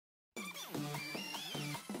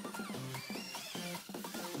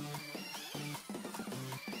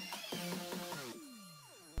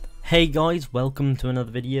Hey guys, welcome to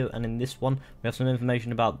another video, and in this one we have some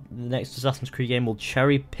information about the next Assassin's Creed game. Will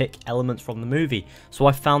cherry pick elements from the movie. So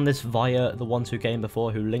I found this via the ones who came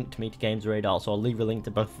before, who linked me to Games Radar, so I'll leave a link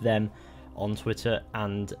to both of them on Twitter,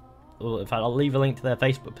 and well, in fact I'll leave a link to their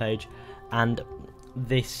Facebook page. And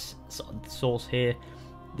this source here,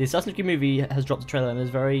 the Assassin's Creed movie has dropped a trailer and is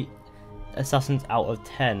very Assassins out of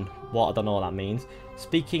 10. What? I don't know what that means.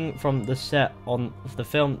 Speaking from the set on the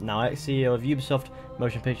film, now ex-CEO of Ubisoft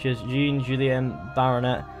Motion Pictures, Jean-Julien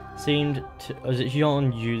Baronet seemed to, or is it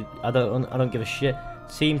Jean? I don't give a shit.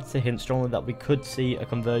 Seemed to hint strongly that we could see a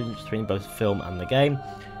convergence between both film and the game.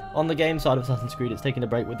 On the game side of Assassin's Creed, it's taking a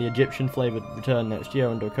break with the Egyptian-flavoured return next year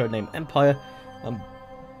under a codename Empire.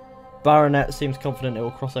 Baronet seems confident it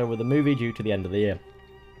will cross over with the movie due to the end of the year.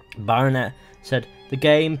 Baronet said, "The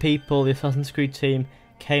game people, the Assassin's Creed team,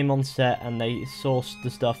 came on set and they sourced the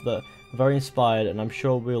stuff that were very inspired, and I'm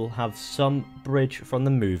sure we'll have some bridge from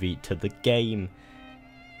the movie to the game."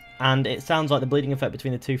 And it sounds like the bleeding effect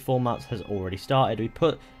between the two formats has already started. We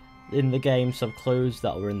put in the game some clues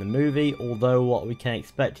that were in the movie, although what we can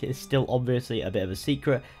expect is still obviously a bit of a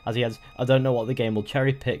secret, as he adds, "I don't know what the game will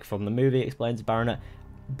cherry pick from the movie," explains Baronet,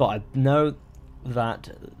 "but I know that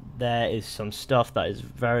there is some stuff that is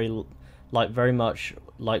very much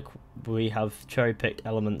like we have cherry picked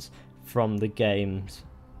elements from the game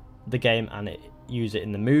and use it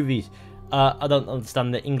in the movies." I don't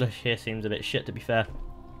understand, the English here seems a bit shit, to be fair.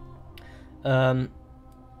 The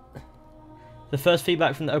first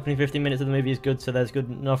feedback from the opening 15 minutes of the movie is good, so there's good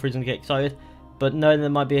enough reason to get excited, but knowing there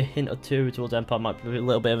might be a hint or two towards Empire might be a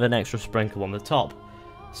little bit of an extra sprinkle on the top.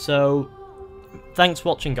 So thanks for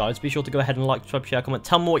watching, guys. Be sure to go ahead and like, subscribe, share, comment,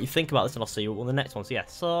 tell me what you think about this, and I'll see you all in the next one. So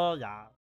yeah,